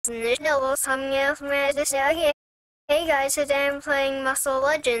Hello, something else man to say. Okay. Hey guys, today I'm playing Muscle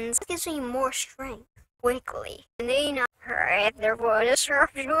Legends. It gives me more strength quickly. And then right there was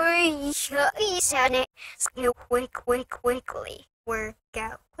quickly. Work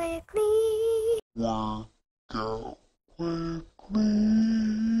out quickly. Walk out quickly.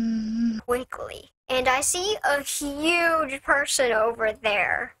 Quickly. And I see a huge person over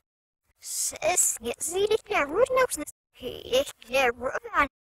there. Sis, see this? Yeah, and I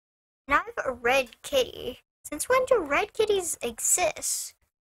have a red kitty. Since when do red kitties exist?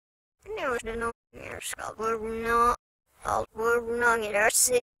 No, no,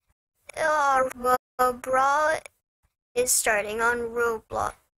 Bra is starting on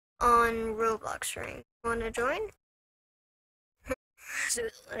Roblox ring. Wanna join? So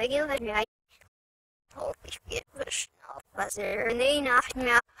I hope you push off buzzer and they not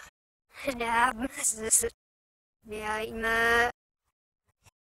now.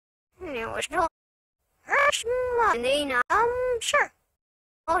 Sure.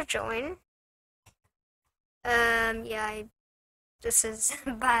 I'll join. Yeah, this is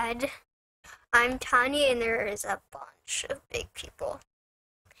bad. I'm tiny and there is a bunch of big people.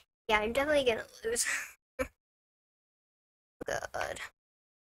 Yeah, I'm definitely gonna lose. Good.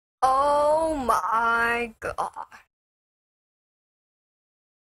 Oh my god.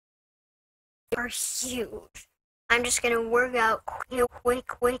 You're huge. I'm just gonna work out quickly.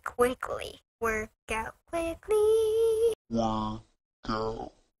 Work out quickly. Walk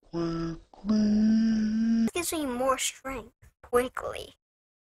out quickly. This gives me more strength quickly.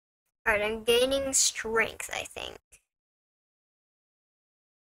 Alright, I'm gaining strength, I think.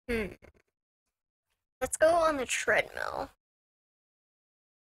 Let's go on the treadmill.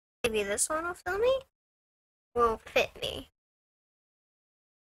 Maybe this one will fill me? Will fit me.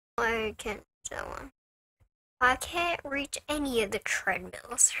 I can't do that one. I can't reach any of the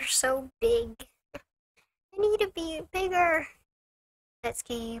treadmills. They're so big. I need to be bigger. Let's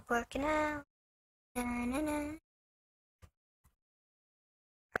keep working out. Na-na-na.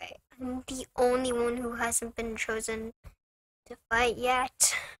 Right, I'm the only one who hasn't been chosen to fight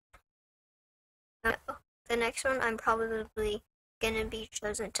yet. The next one I'm probably gonna be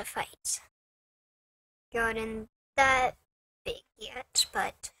chosen to fight. Gotten that big yet,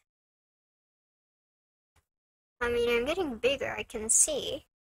 but I mean I'm getting bigger, I can see.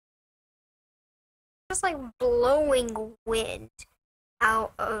 It's like blowing wind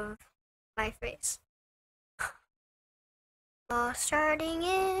out of my face. Starting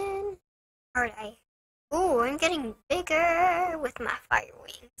in. Alright. Ooh, I'm getting bigger with my fire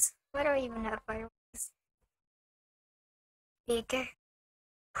wings. Why do I even have fire wings? Bigger.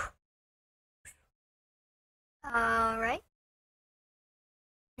 Alright.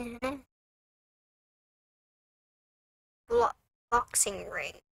 Boxing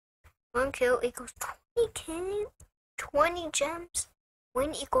ring. 1 kill equals 20 gems.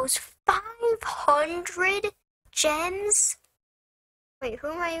 Win equals 500 gems. Wait,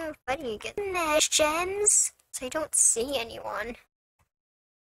 who am I even fighting against? There's gems. So I don't see anyone.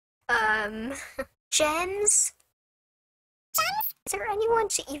 Gems? Is there anyone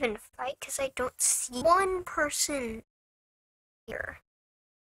to even fight? Because I don't see one person here.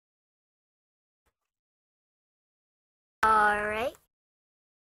 Alright.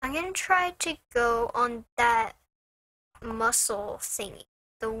 I'm gonna try to go on that muscle thingy.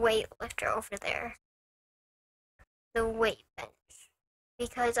 The weightlifter over there. The weight bench.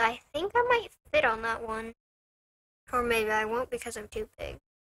 Because I think I might fit on that one. Or maybe I won't because I'm too big.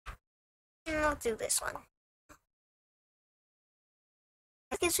 I'll do this one.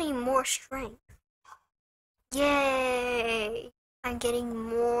 That gives me more strength. Yay! I'm getting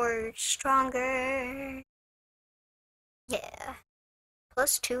more stronger. Yeah.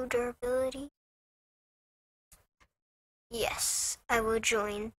 +2 durability. Yes, I will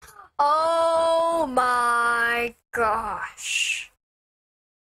join. Oh my gosh.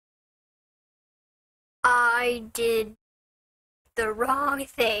 I did the wrong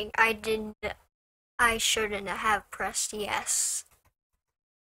thing. I shouldn't have pressed yes.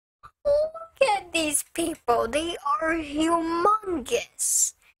 Look at these people. They are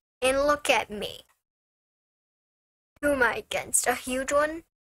humongous. And look at me. Who am I against? A huge one?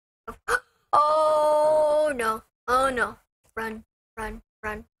 Oh no. Oh no. Run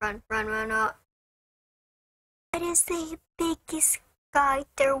out. That is the biggest guy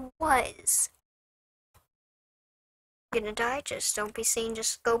there was. I'm gonna die, just don't be seen,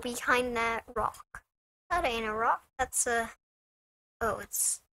 just go behind that rock. That ain't a rock, that's a... Oh,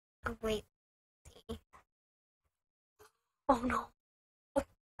 it's a weight thingy. Oh no. Oh,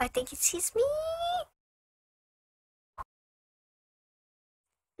 I think it sees me.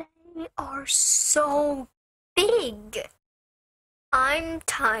 They are so big. I'm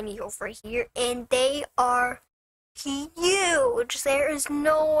tiny over here, and they are huge. There is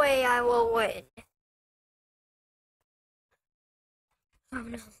no way I will win. Oh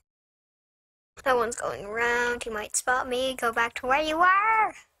no. That one's going around. He might spot me. Go back to where you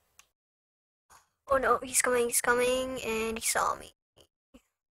were. Oh no, he's coming, and he saw me.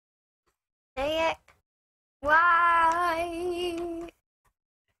 Dang it. Why?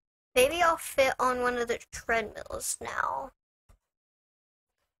 Maybe I'll fit on one of the treadmills now.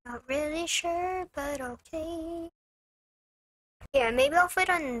 Not really sure, but okay. Yeah, maybe I'll fit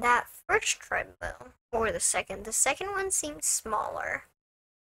on that first treadmill. Or the second. The second one seems smaller.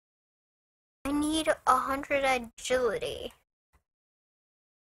 I need 100 agility.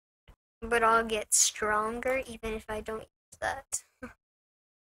 But I'll get stronger even if I don't use that.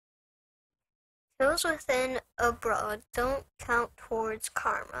 Those within abroad don't count towards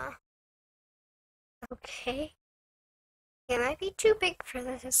karma. Okay. It might be too big for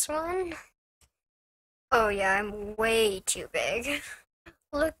this one. Oh yeah, I'm way too big.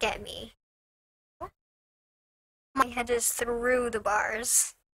 Look at me. My head is through the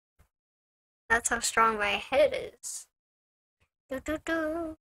bars. That's how strong my head is.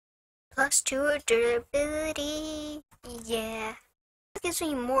 Do. +2 durability. Yeah. That gives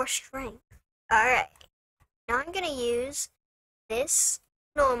me more strength. Alright. Now I'm gonna use this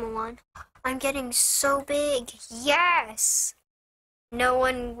normal one. I'm getting so big. Yes! No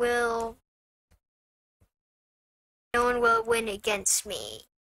one will win against me.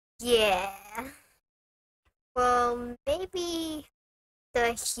 Yeah. Well, maybe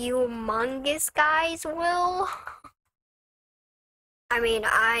the humongous guys will. I mean,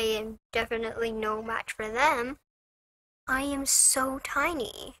 I am definitely no match for them. I am so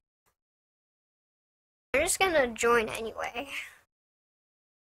tiny. They're just gonna join anyway.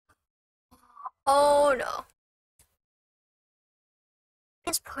 Oh no.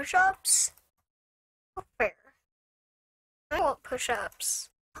 It's push-ups? Oh, fair. I want push-ups.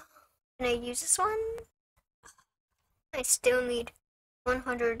 Can I use this one? I still need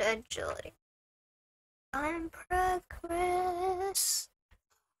 100 agility. I'm progress.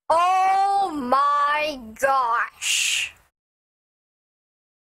 Oh my gosh.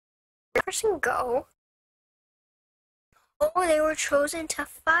 Did the person go? Oh, they were chosen to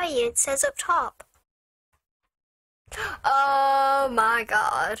fight. It says up top. Oh my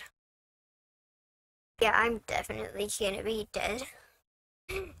god. Yeah, I'm definitely gonna be dead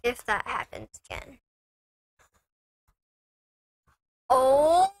if that happens again.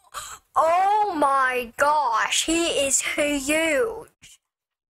 Oh my gosh, he is huge.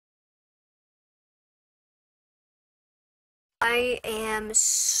 I am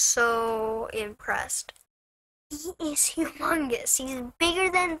so impressed. He is humongous. He's bigger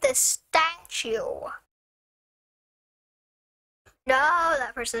than the statue. No,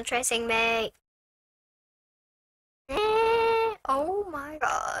 that person's chasing me. Oh my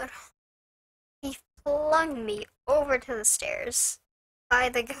god. He flung me over to the stairs by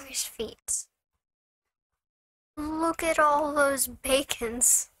the guy's feet. Look at all those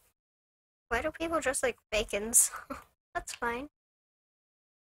bacons. Why do people just like bacons? That's fine.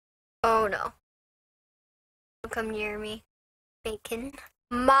 Oh no. Don't come near me. Bacon.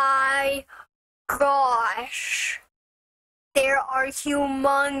 My gosh. There are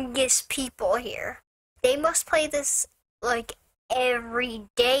humongous people here. They must play this like every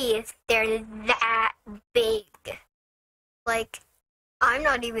day if they're that big. Like, I'm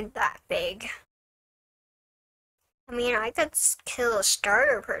not even that big. I mean, I could kill a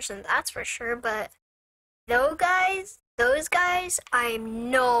starter person, that's for sure, but those guys,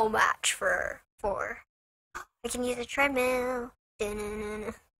 I'm no match for. I can use a treadmill.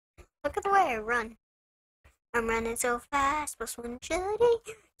 Look at the way I run. I'm running so fast, +1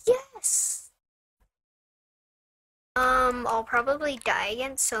 agility. Yes! I'll probably die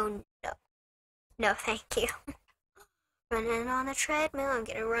again, so no. No, thank you. Running on a treadmill. I'm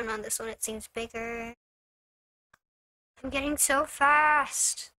gonna run on this one, it seems bigger. I'm getting so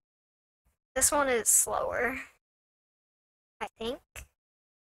fast. This one is slower, I think.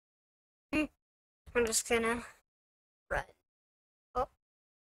 I'm just gonna run. Oh.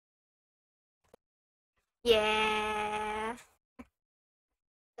 Yeah.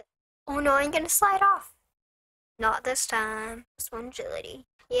 Oh no, I'm gonna slide off. Not this time. +1 agility.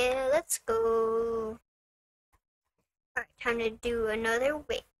 Yeah, let's go. Alright, time to do another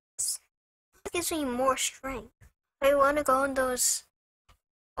weight. It gives me more strength. I want to go on those.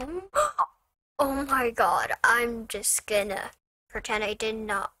 Oh, oh my god, I'm just gonna pretend I did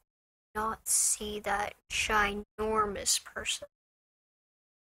not see that ginormous person.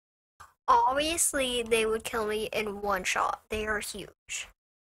 Obviously, they would kill me in one shot. They are huge.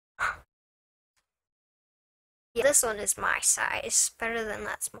 Yeah, this one is my size. Better than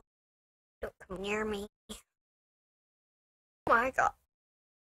that small. Don't come near me. Oh my god.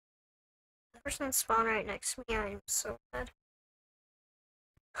 The person spawned right next to me. I am so mad.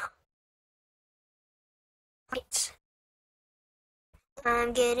 Wait.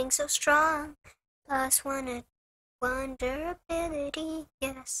 I'm getting so strong. Plus one wonder ability.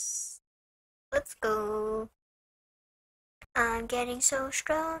 Yes. Let's go. I'm getting so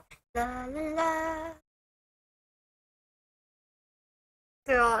strong. La la la.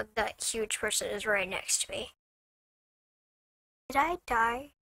 God, that huge person is right next to me. Did I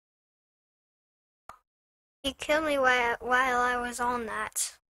die? You killed me while I was on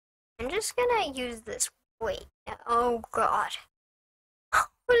that. I'm just gonna use this weight. Oh god.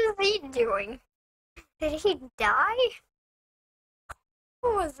 What is he doing? Did he die?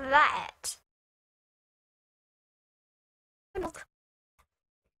 What was that?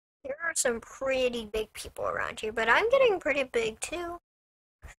 There are some pretty big people around here, but I'm getting pretty big too.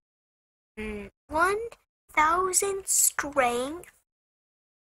 1,000 strength?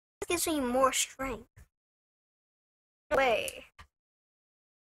 That gives me more strength. No way.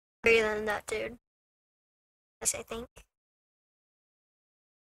 Bigger than that, dude. Yes, I think.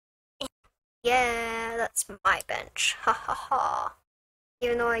 Yeah, that's my bench. Ha ha ha.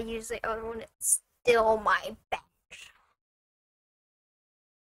 Even though I use the other one, it's still my bench.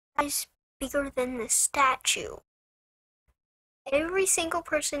 It's bigger than the statue. Every single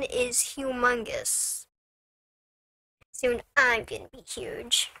person is humongous. Soon I'm gonna be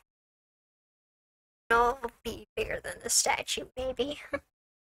huge. I'll be bigger than the statue, maybe.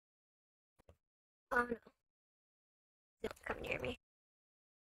 Oh no. Don't come near me.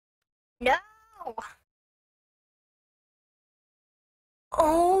 No!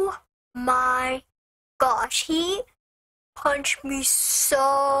 Oh my gosh, he punched me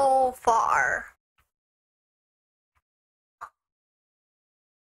so far.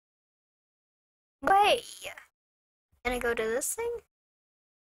 Wait. Can I go to this thing?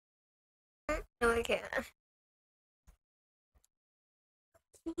 No, I can't.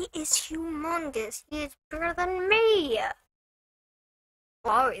 He is humongous. He is bigger than me.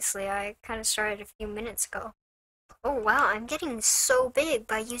 Well, obviously, I kind of started a few minutes ago. Oh wow, I'm getting so big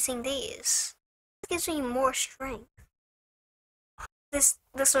by using these. It gives me more strength. This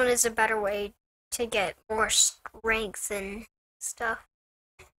one is a better way to get more strength and stuff.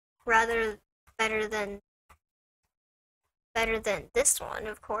 Rather better than this one,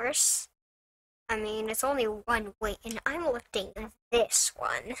 of course. I mean, it's only one weight, and I'm lifting this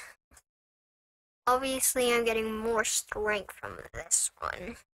one. Obviously, I'm getting more strength from this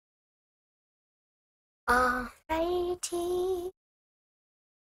one. Alrighty.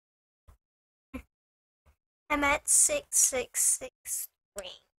 I'm at 666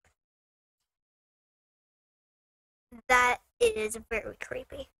 strength. That is very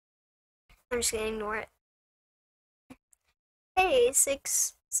creepy. I'm just gonna ignore it. Hey,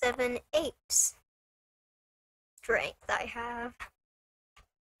 678 strength I have.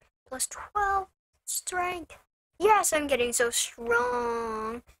 Plus 12 strength. Yes, I'm getting so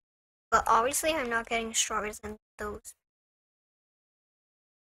strong. But obviously, I'm not getting stronger than those.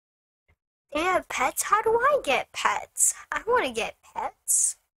 They have pets? How do I get pets? I want to get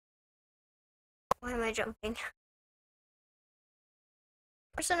pets. Why am I jumping?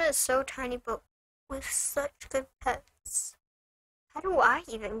 Person is so tiny, but with such good pets. How do I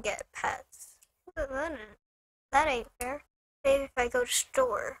even get pets? That ain't fair. Maybe if I go to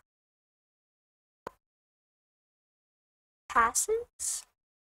store. Passes?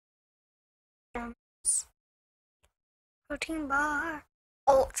 Protein bar.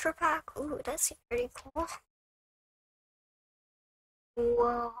 Ultra pack. Ooh, that's pretty cool.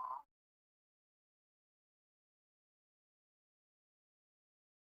 Whoa.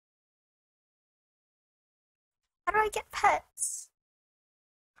 How do I get pets?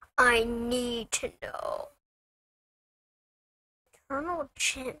 I need to know. Eternal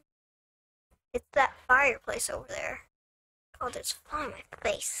Gym. It's that fireplace over there. Oh, there's fly in my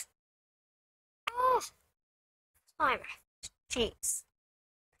face. Oh, fly in my face. Jeez.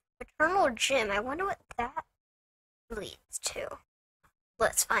 Eternal Gym. I wonder what that leads to.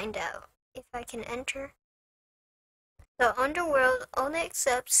 Let's find out if I can enter. The underworld only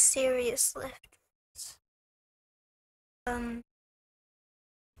accepts serious lifters.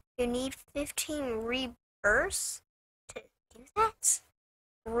 You need 15 rebirths to do that?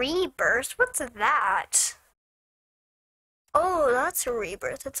 Rebirth? What's that? Oh, that's a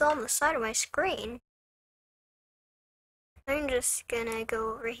rebirth. It's on the side of my screen. I'm just gonna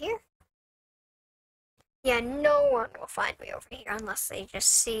go over here. Yeah, no one will find me over here unless they just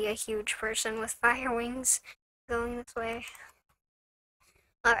see a huge person with fire wings going this way.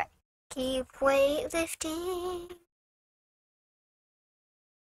 Alright, keep weightlifting.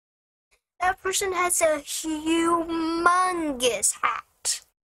 That person has a humongous hat,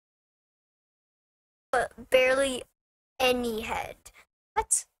 but barely any head.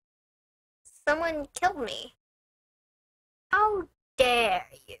 What? Someone killed me. How dare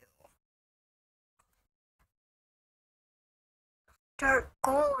you? Dark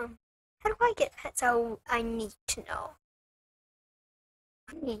Golem. How do I get pets? Oh, I need to know.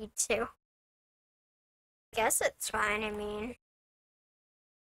 I need to. Guess it's fine. I mean,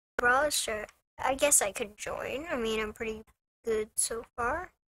 sure. I guess I could join. I mean, I'm pretty good so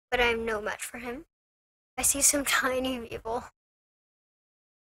far, but I'm no match for him. I see some tiny people.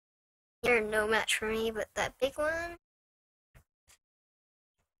 They're no match for me, but that big one,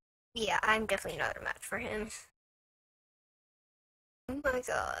 yeah, I'm definitely not a match for him. Oh my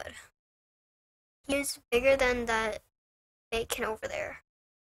god. He is bigger than that bacon over there.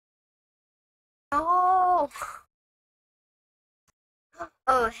 Oh!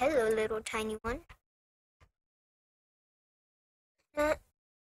 Oh, hello, little tiny one. Uh,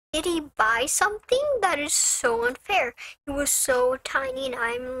 Did he buy something? That is so unfair. He was so tiny and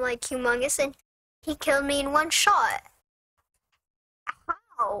I'm like humongous and he killed me in one shot.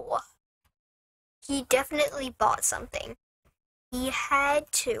 How? He definitely bought something. He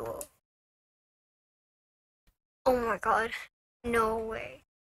had to. Oh my god. No way.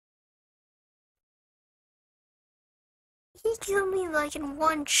 He killed me like in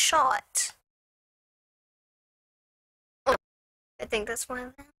one shot. Oh, I think that's one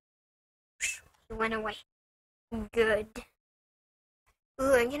of them. He went away. Good.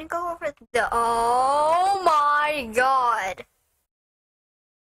 Ooh, I'm gonna go over the. Oh my god!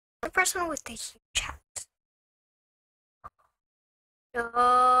 The person with the huge hat.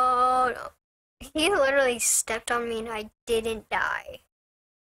 No, no. He literally stepped on me and I didn't die.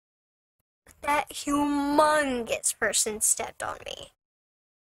 That humongous person stepped on me.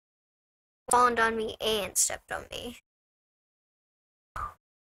 Spawned on me and stepped on me.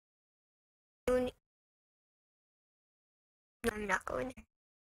 I'm not going there.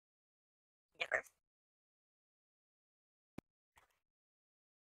 Never.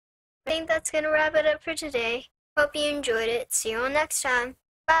 I think that's gonna wrap it up for today. Hope you enjoyed it. See you all next time.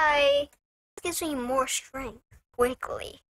 Bye. It gives me more strength quickly.